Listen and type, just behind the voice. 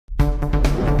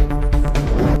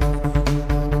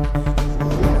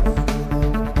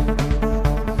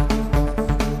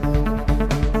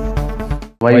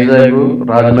Vizag,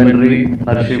 Rajahmundry,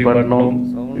 Narsipatnam,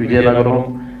 Vizianagaram,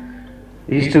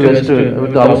 east west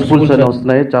housefuls అని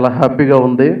వస్తున్నాయి. చాలా హ్యాపీగా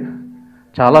ఉంది,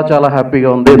 చాలా హ్యాపీగా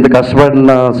ఉంది. ఇంత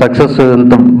కష్టపడిన సక్సెస్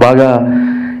ఇంత బాగా,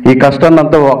 ఈ కష్టాన్ని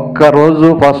అంతా ఒక్కరోజు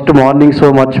ఫస్ట్ మార్నింగ్ షో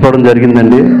మర్చిపోవడం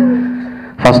జరిగిందండి.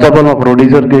 ఫస్ట్ ఆఫ్ ఆల్ మా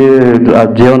ప్రొడ్యూసర్కి,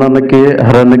 జీవనన్నకి,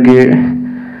 హరణ్కి,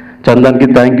 చందానికి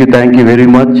థ్యాంక్ యూ వెరీ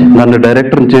మచ్. నన్ను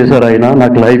డైరెక్టర్ని చేశారు, ఆయన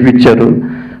నాకు లైఫ్ ఇచ్చారు.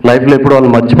 లైఫ్లో ఎప్పుడు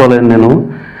వాళ్ళు మర్చిపోలేను, నేను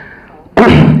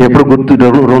ఎప్పుడు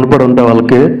రుణపడి ఉంటా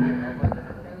వాళ్ళకి.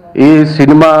 ఈ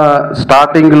సినిమా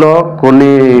స్టార్టింగ్లో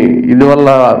కొన్ని ఇది వల్ల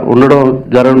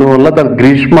జరగడం వల్ల తను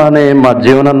గ్రీష్మ అనే మా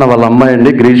జీవనన్న వాళ్ళ అమ్మాయి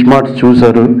అండి, గ్రీష్మ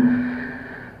చూశారు.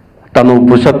 తను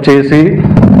పుషప్ చేసి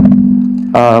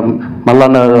మళ్ళా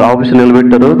ఆఫీస్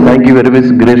నిలబెట్టారు. Thank you very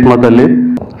much Greeshma తల్లి.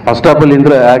 ఫస్ట్ ఆఫ్ ఆల్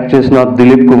ఇందులో యాక్ట్ చేసిన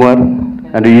దిలీప్ కుమార్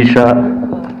అండ్ ఈషా,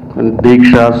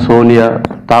 దీక్ష, సోనియా,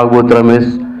 తాగుబోతు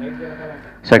రమేష్,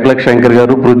 శకలక్ శంకర్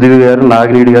గారు, పృథ్వీ గారు,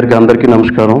 నాగిరెడ్డి గారికి అందరికీ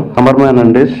నమస్కారం. అమర్మ్యాన్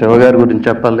అండి, శివ గారి గురించి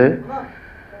చెప్పాలి.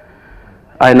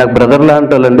 ఆయన నాకు బ్రదర్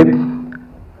లాంటి వాళ్ళండి.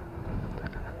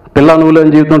 పిల్ల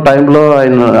అనువులేని జీవితం టైంలో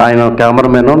ఆయన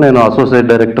కెమెరామెన్, నేను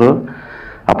అసోసియేట్ డైరెక్టర్.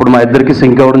 అప్పుడు మా ఇద్దరికి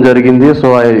సింక్ అవ్వడం జరిగింది. సో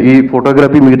ఈ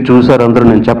ఫోటోగ్రఫీ మీరు చూసారు అందరూ,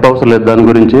 నేను చెప్పవసరం లేదు దాని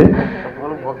గురించి.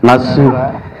 నా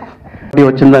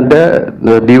వచ్చిందంటే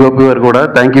డిఓపి గారు కూడా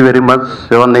thank you very much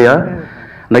శివన్నయ్య.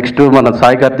 Next మన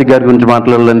సాయి కార్తిక్ గారి గురించి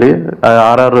మాట్లాడాలండి.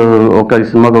 ఆర్ఆర్ ఒక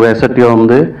సినిమాకు ఎసెట్గా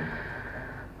ఉంది.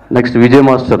 నెక్స్ట్ విజయ్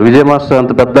మాస్టర్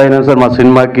అంత పెద్ద అయినా సరే మా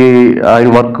సినిమాకి ఆయన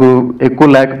వర్క్ ఎక్కువ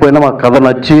లేకపోయినా మా కథ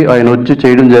నచ్చి ఆయన వచ్చి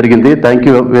చేయడం జరిగింది. Thank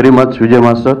you very much Vijay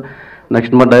master.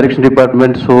 Next మా direction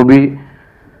department Sobhi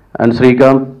and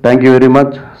Srikanth, thank you very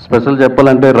much. Special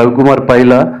చెప్పాలంటే రవికుమార్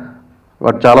పైలా,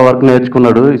 వాడు చాలా వర్క్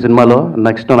నేర్చుకున్నాడు ఈ సినిమాలో.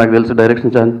 నెక్స్ట్ నాకు తెలిసి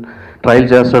డైరెక్షన్ ట్రయల్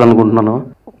చేస్తాడు అనుకుంటున్నాను.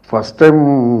 ఫస్ట్ టైం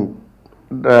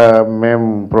మేము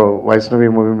Vaishnavi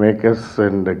movie makers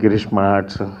and Girish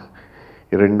arts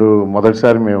ఈ రెండు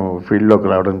మొదటిసారి మేము ఫీల్డ్లోకి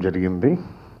రావడం జరిగింది.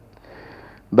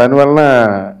 దానివల్ల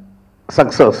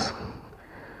సక్సెస్,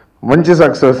 మంచి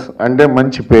సక్సెస్ అంటే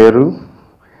మంచి పేరు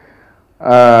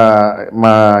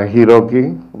మా హీరోకి,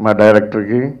 మా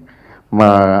డైరెక్టర్కి, మా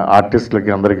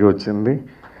ఆర్టిస్టులకి అందరికీ వచ్చింది.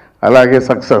 అలాగే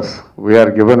success,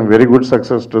 we are given very good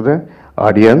success to the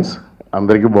audience.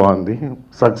 అందరికీ బాగుంది.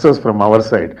 సక్సెస్ ఫ్రమ్ అవర్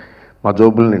సైడ్, మా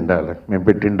జోబులు నిండాలి, మేము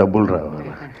పెట్టిన డబ్బులు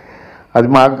రావాలి. అది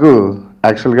మాకు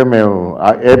యాక్చువల్గా మేము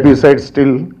AP side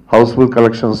still Housefull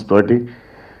collections తోటి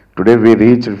today we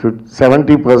reach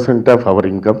 70% of our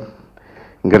income.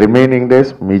 ఇంకా రిమైనింగ్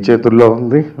డేస్ మీ చేతుల్లో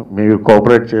ఉంది. మీరు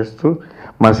కోఆపరేట్ చేస్తూ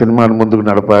మా సినిమాను ముందుకు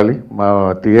నడపాలి. మా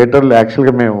థియేటర్లు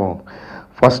యాక్చువల్గా మేము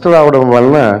ఫస్ట్ రావడం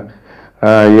వలన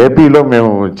ఏపీలో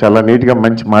మేము చాలా నీట్గా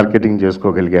మంచి marketing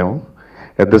చేసుకోగలిగాము.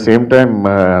 At the same time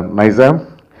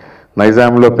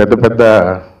నైజాంలో పెద్ద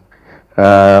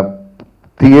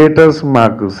థియేటర్స్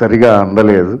మాకు సరిగా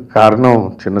అందలేదు. కారణం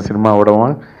చిన్న సినిమా అవడమా,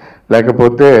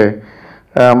 లేకపోతే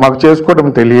మాకు చేసుకోవడం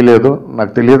తెలియలేదు.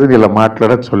 నాకు తెలియదు ఇలా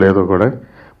మాట్లాడచ్చు లేదో కూడా.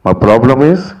 మా ప్రాబ్లమ్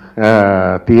ఈజ్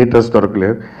థియేటర్స్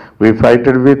దొరకలేదు. వీ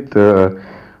ఫైటెడ్ విత్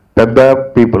పెద్ద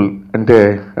పీపుల్, అంటే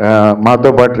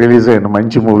మాతో పాటు రిలీజ్ అయిన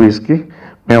మంచి మూవీస్కి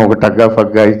మేము ఒక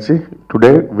టగ్గా ఇచ్చి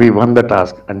today we one the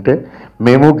task. అంటే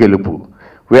మేము గెలుపు,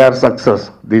 we are success,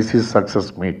 this is success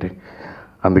meeting.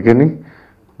 అందుకని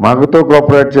మాకుతో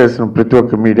కోఆపరేట్ చేసిన ప్రతి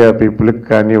ఒక్క మీడియా పీపుల్కి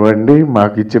కానివ్వండి,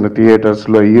 మాకు ఇచ్చిన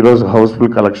థియేటర్స్లో ఈరోజు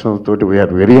హౌస్ఫుల్ కలెక్షన్స్ తోటి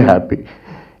వీఆర్ వెరీ హ్యాపీ.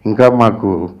 ఇంకా మాకు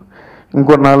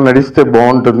ఇంకొన్నాళ్ళు నడిస్తే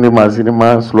బాగుంటుంది. మా సినిమా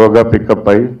స్లోగా పికప్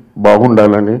అయ్యి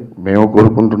బాగుండాలని మేము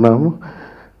కోరుకుంటున్నాము.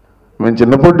 మేము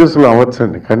చిన్న ప్రొడ్యూసర్లు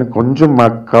అవ్వచ్చండి, కానీ కొంచెం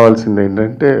మాకు కావాల్సింది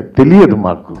ఏంటంటే తెలియదు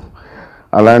మాకు.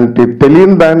 అలాంటి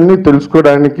తెలియని దాన్ని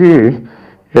తెలుసుకోవడానికి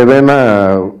ఏదైనా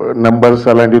నెంబర్స్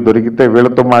అలాంటివి దొరికితే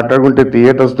వీళ్ళతో మాట్లాడుకుంటే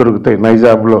థియేటర్స్ దొరుకుతాయి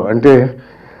నైజాంలో. అంటే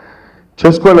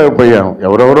చేసుకోలేకపోయాం.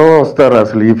 ఎవరెవరో వస్తారు.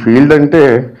 అసలు ఈ ఫీల్డ్ అంటే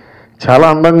చాలా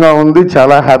అందంగా ఉంది,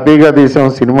 చాలా హ్యాపీగా తీసాం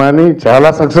సినిమాని,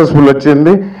 చాలా సక్సెస్ఫుల్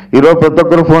వచ్చింది. ఈరోజు ప్రతి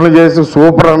ఒక్కరు ఫోన్ చేసి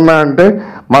సూపర్ అన్నా అంటే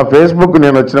మా ఫేస్బుక్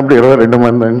నేను వచ్చినప్పుడు 22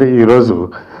 మంది అండి, ఈరోజు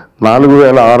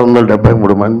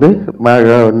 4673 మంది. మా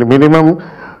మినిమం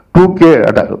 2K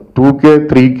అట, 2K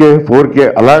 3K 4K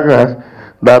అలాగా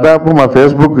దాదాపు మా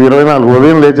ఫేస్బుక్ 24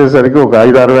 ఉదయం లేచేసరికి ఒక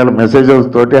 5-6 వేల మెసేజెస్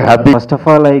తోటి happy. First of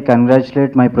all I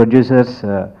congratulate my producers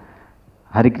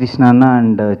Harikrishna అన్న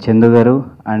అండ్ చందు గారు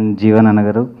అండ్ జీవన్ అన్న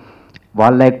గారు.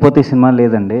 వాళ్ళు లేకపోతే ఈ సినిమా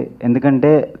లేదండి.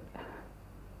 ఎందుకంటే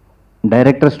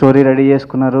డైరెక్టర్ స్టోరీ రెడీ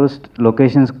చేసుకున్నారు,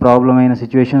 లొకేషన్స్ ప్రాబ్లం అయిన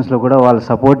సిచ్యువేషన్స్లో కూడా వాళ్ళు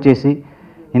సపోర్ట్ చేసి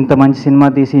ఇంత మంచి సినిమా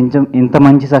తీసి ఇంత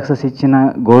మంచి సక్సెస్ ఇచ్చిన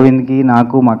గోవింద్కి,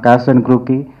 నాకు, మా కాస్ట్ అండ్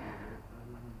క్రూకి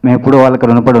మేము ఎప్పుడూ వాళ్ళకి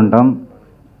రుణపడి ఉంటాం.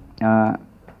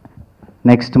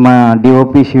 నెక్స్ట్ మా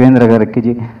డిఓపి శివేంద్ర గారికి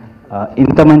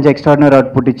ఇంత మంచి ఎక్స్ట్రాడినరీ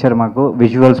అవుట్పుట్ ఇచ్చారు మాకు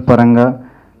విజువల్స్ పరంగా.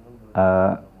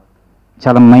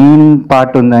 చాలా మెయిన్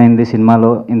పార్ట్ ఉంది అయింది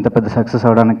సినిమాలో ఇంత పెద్ద సక్సెస్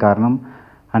అవడానికి కారణం.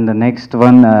 And next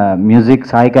one music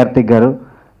Sai Karthik గారు,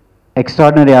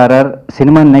 ఎక్స్ట్రాడినరీ ఆర్ఆర్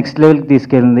సినిమా నెక్స్ట్ లెవెల్కి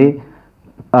తీసుకెళ్ళింది.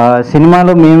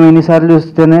 సినిమాలో మేము ఎన్నిసార్లు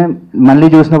చూస్తేనే మళ్ళీ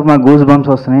చూసినప్పుడు మాకు గూస్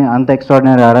బంప్స్ వస్తున్నాయి, అంత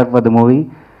extraordinary RR for the movie.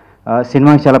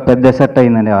 సినిమాకి చాలా పెద్ద ఎసెట్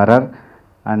అయిందండి RR.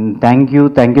 And thank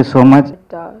you so much.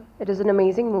 It is an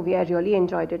amazing movie. I really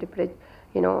enjoyed it.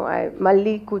 I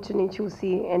malli kuchuni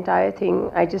chusi entire thing.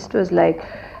 I just was like,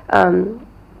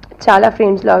 chala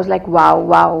frames lo I was like,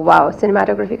 wow.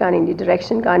 Cinematography kanindi,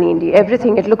 direction kanindi,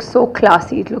 everything. It looks so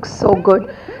classy. It looks so good.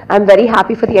 I'm very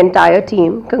happy for the entire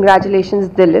team. Congratulations,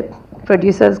 Dileep,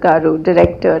 producers garu,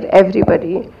 director,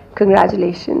 everybody.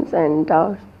 Congratulations, and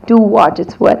do watch.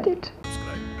 It's worth it.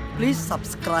 Please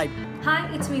subscribe. Hi,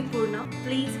 it's me Purna.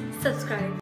 Please subscribe.